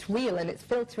 It's real, and it's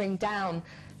filtering down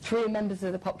through members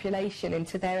of the population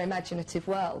into their imaginative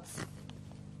worlds.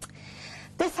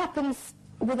 This happens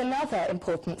with another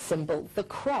important symbol, the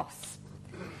cross.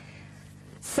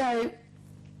 So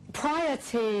prior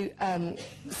to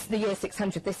the year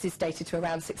 600, this is dated to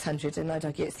around 600, and I'd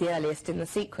argue it's the earliest in the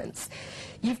sequence,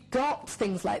 you've got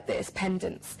things like this,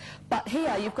 pendants. But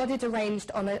here you've got it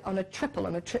arranged on a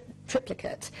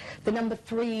triplicate. The number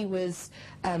 3 was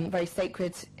very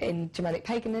sacred in Germanic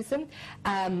paganism,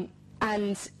 and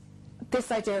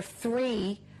this idea of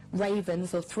 3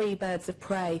 ravens or 3 birds of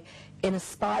prey in a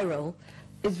spiral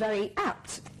is very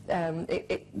apt.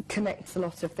 It connects a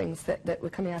lot of things that were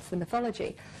coming out of the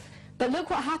mythology. But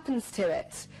look what happens to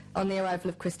it on the arrival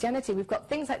of Christianity. We've got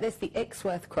things like this, the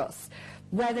Ixworth cross,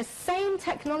 where the same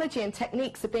technology and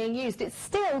techniques are being used. It's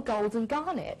still gold and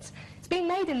garnet. It's being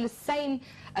made in the same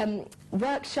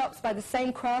workshops by the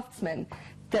same craftsmen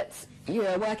that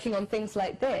are working on things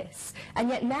like this. And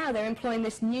yet now they're employing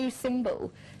this new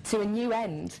symbol to a new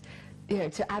end,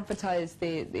 to advertise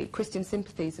the Christian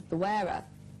sympathies of the wearer.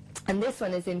 And this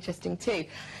one is interesting too.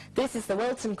 This is the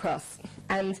Wilton cross,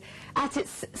 and at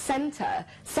its centre,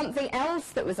 something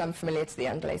else that was unfamiliar to the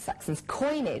Anglo-Saxons,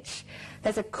 coinage.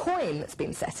 There's a coin that's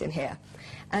been set in here,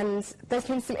 and there's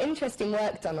been some interesting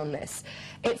work done on this.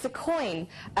 It's a coin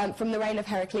from the reign of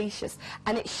Heraclius,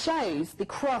 and it shows the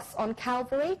cross on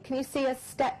Calvary. Can you see a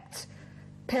stepped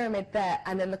pyramid there,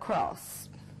 and then the cross?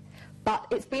 But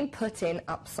it's been put in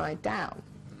upside down.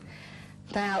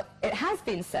 Now, it has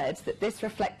been said that this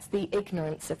reflects the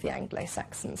ignorance of the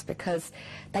Anglo-Saxons, because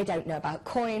they don't know about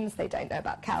coins, they don't know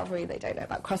about Calvary, they don't know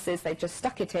about crosses, they've just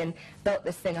stuck it in, built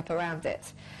this thing up around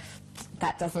it.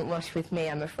 That doesn't wash with me,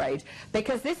 I'm afraid,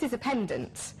 because this is a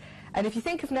pendant, and if you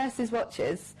think of nurses'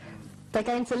 watches, they're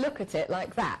going to look at it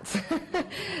like that.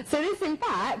 So this, in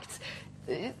fact,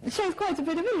 shows quite a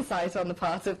bit of insight on the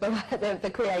part of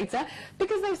the creator,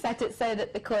 because they've set it so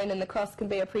that the coin and the cross can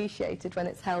be appreciated when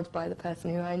it's held by the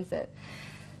person who owns it.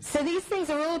 So these things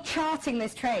are all charting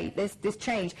this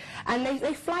change, and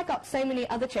they flag up so many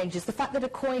other changes. The fact that a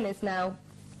coin is now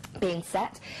being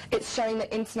set, it's showing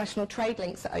that international trade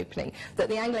links are opening, that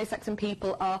the Anglo-Saxon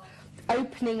people are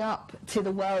opening up to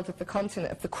the world of the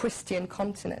continent, of the Christian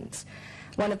continent.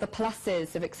 One of the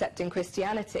pluses of accepting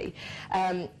Christianity.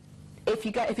 If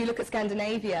you look at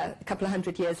Scandinavia a couple of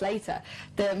hundred years later,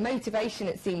 the motivation,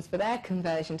 it seems, for their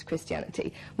conversion to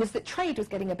Christianity was that trade was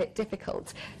getting a bit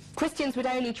difficult. Christians would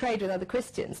only trade with other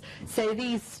Christians, so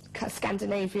these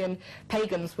Scandinavian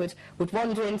pagans would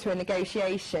wander into a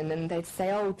negotiation, and they'd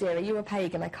say, "Oh dear, are you a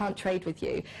pagan? I can't trade with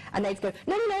you." And they'd go,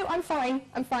 "No, I'm fine,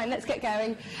 let's get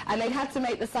going." And they'd have to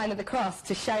make the sign of the cross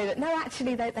to show that, no,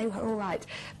 actually, they were all right.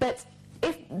 But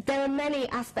if there are many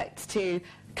aspects to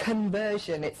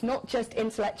conversion, it's not just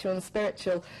intellectual and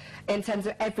spiritual in terms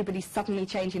of everybody suddenly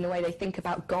changing the way they think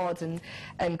about God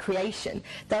and creation.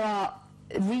 There are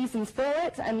reasons for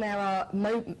it, and there are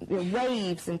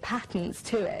waves and patterns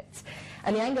to it.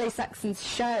 And the Anglo-Saxons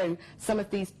show some of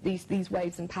these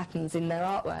waves and patterns in their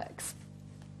artworks.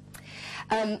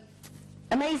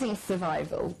 Amazing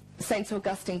Survival, St.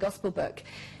 Augustine Gospel Book,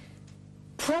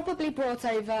 probably brought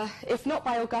over, if not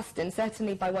by Augustine,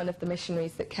 certainly by one of the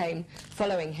missionaries that came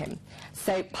following him.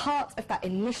 So part of that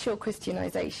initial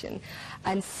Christianization,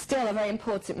 and still a very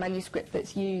important manuscript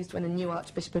that's used when a new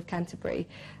Archbishop of Canterbury,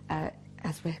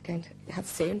 as we're going to have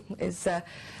soon, it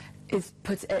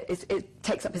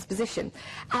takes up his position.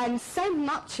 And so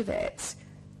much of it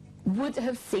would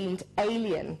have seemed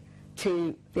alien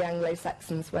to the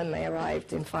Anglo-Saxons when they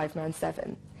arrived in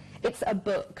 597. It's a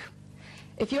book.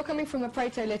 If you're coming from a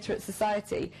proto-literate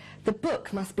society, the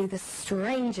book must be the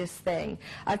strangest thing.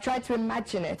 I've tried to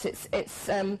imagine it. It's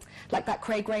like that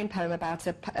Craig Raine poem about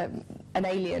an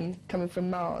alien coming from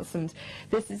Mars, and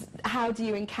this is, how do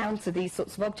you encounter these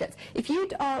sorts of objects? If you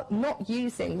are not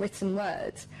using written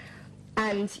words,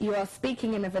 and you are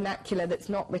speaking in a vernacular that's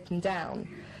not written down,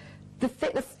 the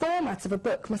format of a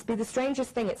book must be the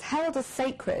strangest thing. It's held as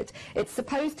sacred. It's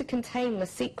supposed to contain the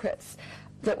secrets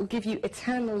that will give you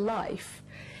eternal life.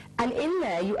 And in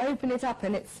there, you open it up,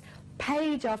 and it's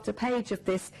page after page of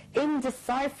this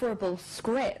indecipherable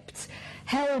script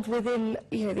held within,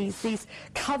 these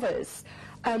covers.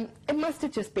 It must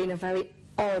have just been a very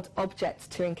odd object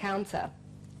to encounter.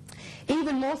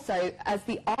 Even more so as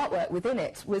the artwork within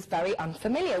it was very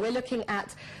unfamiliar. We're looking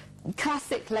at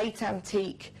classic late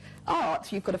antique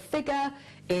art. You've got a figure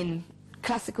in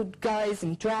classical guys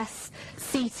in dress,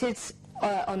 seated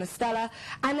on a stela,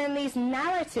 and then these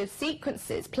narrative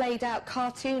sequences played out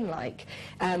cartoon-like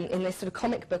in this sort of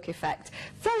comic book effect.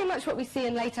 Very much what we see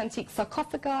in late antique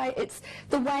sarcophagi. It's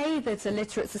the way that a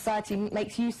literate society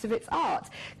makes use of its art.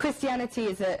 Christianity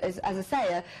is, as I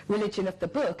say, a religion of the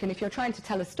book, and if you're trying to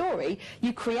tell a story,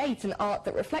 you create an art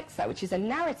that reflects that, which is a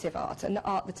narrative art, an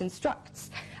art that instructs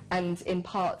and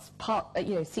imparts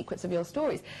sequence of your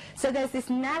stories. So there's this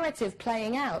narrative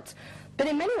playing out. But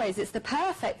in many ways, it's the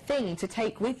perfect thing to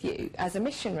take with you as a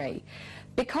missionary,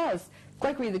 because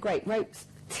Gregory the Great wrote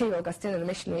to Augustine and the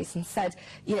missionaries and said,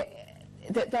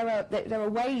 that there are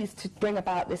ways to bring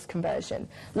about this conversion.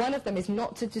 One of them is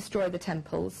not to destroy the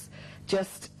temples,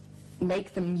 just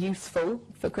make them useful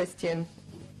for Christian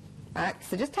acts.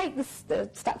 So just take the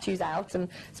statues out and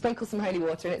sprinkle some holy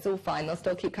water and it's all fine. They'll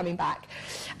still keep coming back.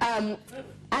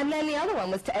 And then the other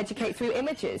one was to educate through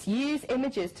images. Use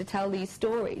images to tell these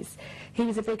stories. He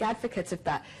was a big advocate of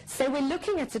that. So we're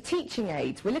looking at a teaching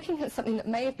aid. We're looking at something that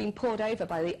may have been poured over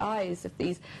by the eyes of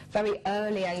these very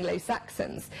early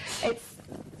Anglo-Saxons. It's,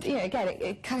 again,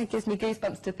 it kind of gives me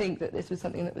goosebumps to think that this was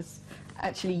something that was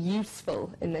actually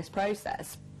useful in this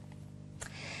process.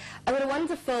 I've got a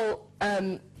wonderful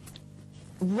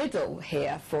riddle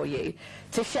here for you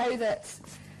to show that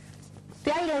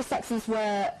the Anglo-Saxons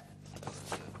were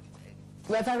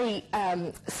a very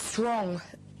strong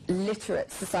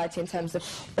literate society in terms of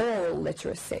oral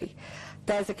literacy.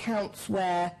 There's accounts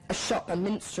where a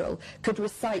minstrel, could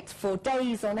recite for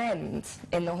days on end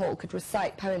in the hall, could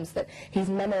recite poems that he's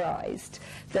memorized,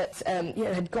 that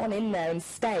had gone in there and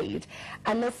stayed.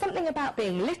 And there's something about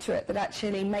being literate that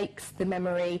actually makes the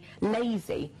memory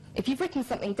lazy. If you've written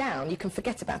something down, you can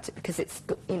forget about it because it's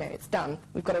done.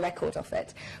 We've got a record of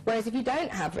it. Whereas if you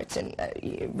don't have written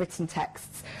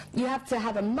texts, you have to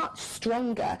have a much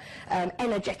stronger,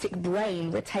 energetic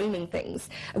brain retaining things.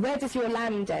 Where does your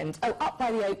land end? Oh, up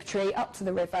by the oak tree, up to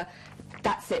the river.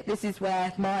 That's it. This is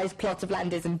where my plot of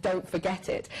land is, and don't forget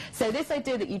it. So this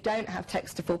idea that you don't have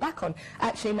text to fall back on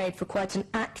actually made for quite an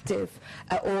active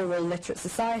oral literate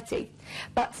society.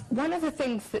 But one of the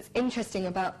things that's interesting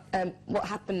about what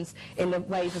happens in the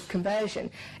wave of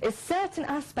conversion is certain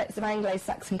aspects of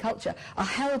Anglo-Saxon culture are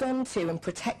held onto and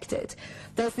protected.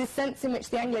 There's this sense in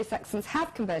which the Anglo-Saxons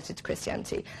have converted to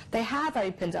Christianity. They have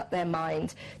opened up their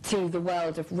mind to the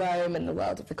world of Rome and the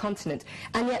world of the continent,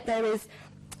 and yet there is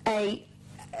a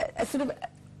sort of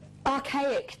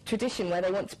archaic tradition where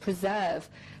they want to preserve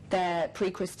their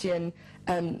pre-Christian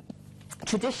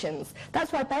traditions.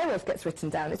 That's why Beowulf gets written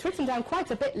down. It's written down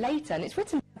quite a bit later, and it's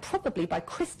written probably by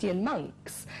Christian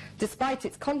monks, despite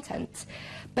its content.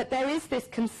 But there is this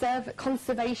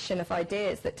conservation of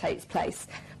ideas that takes place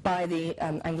by the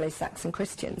Anglo-Saxon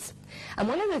Christians. And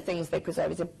one of the things they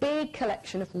preserve is a big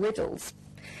collection of riddles.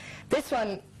 This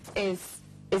one is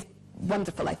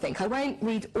wonderful, I think. I won't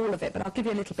read all of it, but I'll give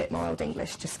you a little bit more Old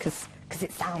English just because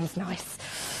it sounds nice.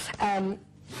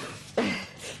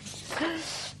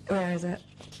 Where is it?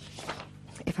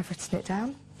 If I've written it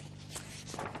down.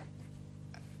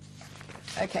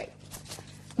 Okay.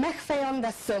 Mech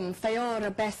feonda sum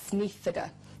feora bes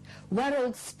nithada.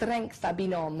 World strength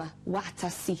abinom, wata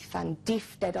sithan,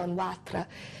 difted on watra,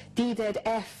 dided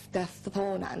efta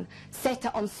thonan,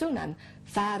 seta on sunan,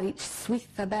 farich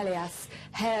switha belias,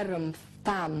 herum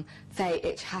fam, fe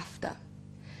ich hafta.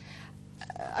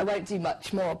 I won't do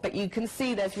much more, but you can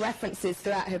see there's references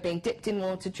throughout her being dipped in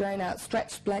water, drawn out,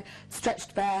 stretched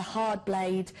bare, hard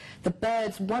blade. The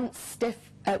bird's once stiff,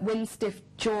 wind-stiff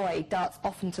joy darts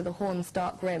off into the horn's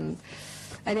dark rim.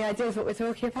 Any ideas what we're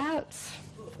talking about?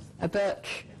 A book,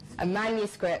 a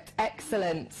manuscript,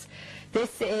 excellent.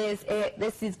 This is it,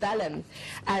 this is vellum.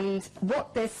 And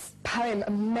what this poem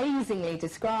amazingly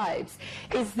describes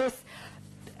is this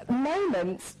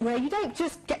moment where you don't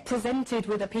just get presented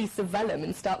with a piece of vellum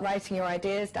and start writing your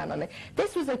ideas down on it.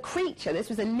 This was a creature, this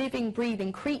was a living,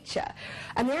 breathing creature.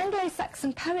 And the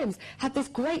Anglo-Saxon poems had this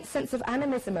great sense of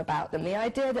animism about them, the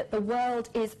idea that the world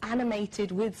is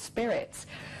animated with spirits,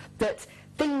 that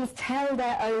things tell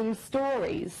their own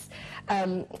stories.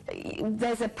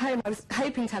 There's a poem I was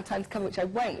hoping to have time to cover, which I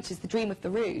won't, which is The Dream of the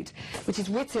Rood, which is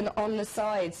written on the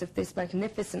sides of this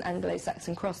magnificent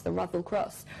Anglo-Saxon cross, the Ruthel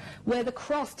Cross, where the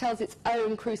cross tells its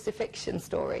own crucifixion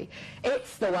story.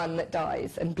 It's the one that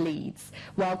dies and bleeds,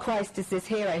 while Christ is this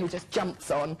hero who just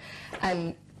jumps on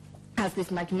and has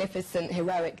this magnificent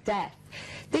heroic death.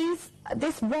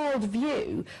 This world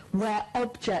view where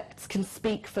objects can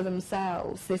speak for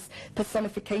themselves, this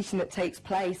personification that takes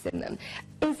place in them,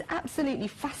 is absolutely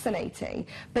fascinating.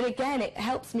 But again, it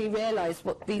helps me realise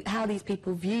how these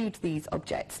people viewed these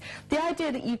objects. The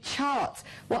idea that you chart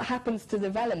what happens to the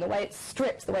vellum, the way it's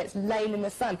stripped, the way it's lain in the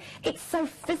sun, it's so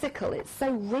physical, it's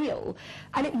so real,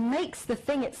 and it makes the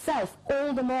thing itself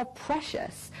all the more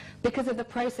precious because of the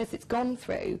process it's gone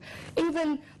through.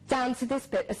 Even down to this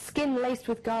bit, a skin laced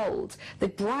with gold. The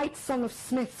bright song of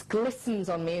smiths glistens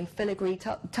on me in filigree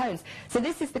tones. So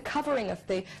this is the covering of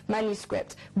the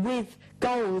manuscript with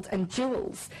gold and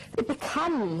jewels. It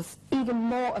becomes even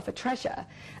more of a treasure.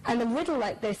 And a riddle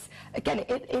like this, again,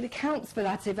 it accounts for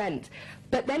that event.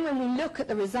 But then when we look at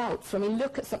the results, when we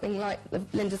look at something like the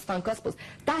Lindisfarne Gospels,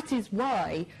 that is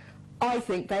why I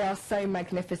think they are so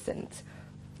magnificent.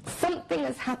 Something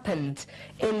has happened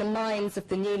in the minds of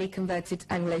the newly converted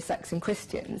Anglo-Saxon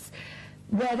Christians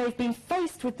where they've been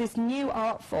faced with this new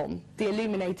art form, the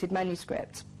illuminated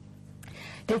manuscript.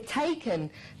 They've taken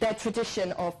their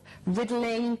tradition of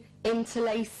riddling,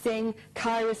 interlacing,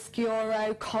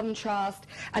 chiaroscuro, contrast,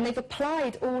 and they've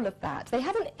applied all of that. They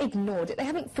haven't ignored it, they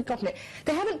haven't forgotten it,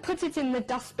 they haven't put it in the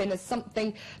dustbin as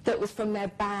something that was from their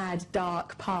bad,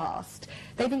 dark past.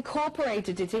 They've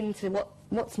incorporated it into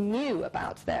what's new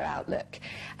about their outlook,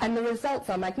 and the results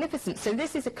are magnificent. So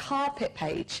this is a carpet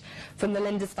page from the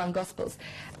Lindisfarne Gospels,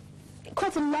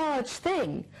 quite a large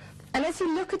thing. And as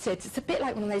you look at it, it's a bit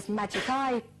like one of those magic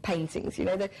eye paintings, you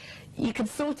know, that you can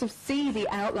sort of see the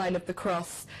outline of the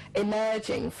cross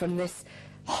emerging from this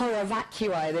horror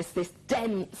vacui, this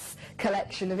dense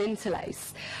collection of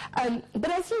interlace.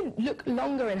 But as you look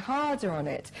longer and harder on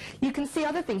it, you can see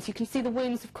other things. You can see the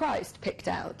wounds of Christ picked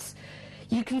out.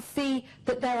 You can see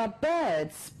that there are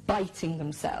birds biting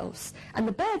themselves. And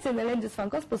the birds in the Lindisfarne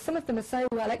Gospel, some of them are so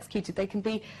well executed they can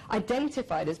be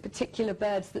identified as particular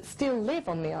birds that still live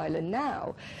on the island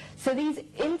now. So these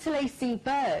interlacing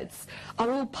birds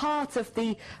are all part of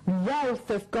the wealth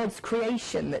of God's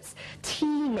creation that's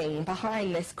teeming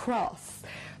behind this cross.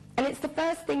 And it's the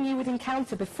first thing you would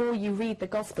encounter before you read the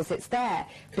Gospels. It's there,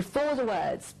 before the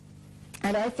words.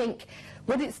 And I think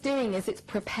what it's doing is it's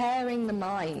preparing the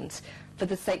mind for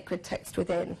the sacred text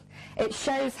within. It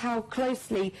shows how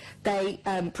closely they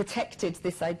protected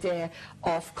this idea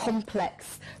of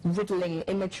complex, riddling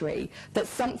imagery, that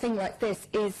something like this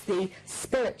is the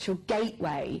spiritual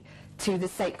gateway to the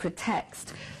sacred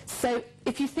text. So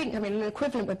if you think, I mean, an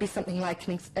equivalent would be something like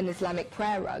an Islamic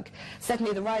prayer rug.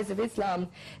 Certainly the rise of Islam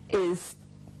is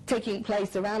taking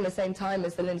place around the same time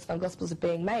as the Lindisfarne Gospels are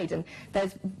being made, and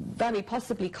there's very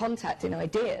possibly contact in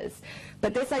ideas.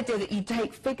 But this idea that you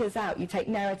take figures out, you take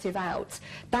narrative out,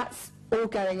 that's all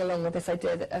going along with this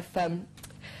idea of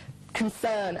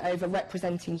concern over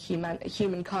representing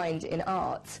humankind in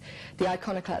art, the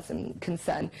iconoclasm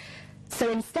concern. So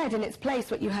instead, in its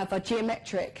place, what you have are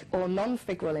geometric or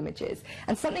non-figural images.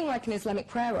 And something like an Islamic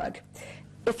prayer rug,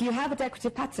 if you have a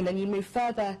decorative pattern and you move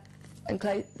further and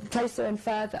closer and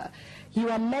further, you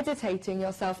are meditating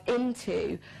yourself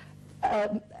into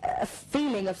a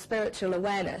feeling of spiritual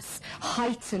awareness,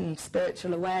 heightened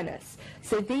spiritual awareness.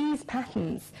 So these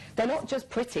patterns, they're not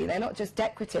just pretty, they're not just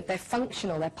decorative, they're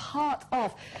functional, they're part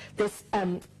of this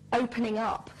opening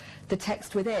up the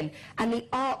text within, and the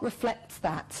art reflects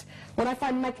that. What I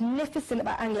find magnificent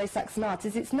about Anglo-Saxon art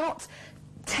is it's not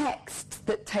text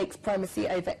that takes primacy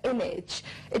over image.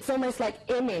 It's almost like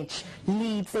image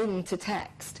leads into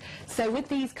text. So with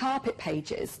these carpet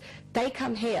pages, they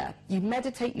come here, you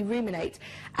meditate, you ruminate,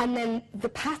 and then the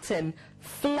pattern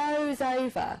flows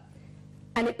over,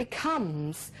 and it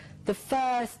becomes the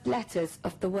first letters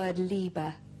of the word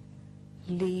liber,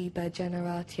 liber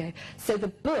generatio. So the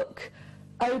book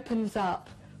opens up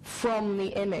from the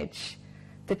image.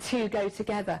 The two go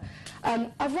together.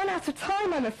 I've run out of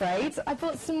time, I'm afraid. I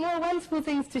brought some more wonderful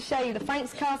things to show you, the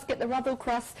thanks casket, the rubble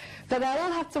cross, but they'll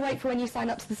all have to wait for when you sign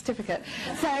up to the certificate.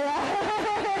 So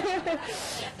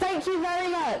thank you very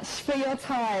much for your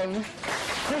time.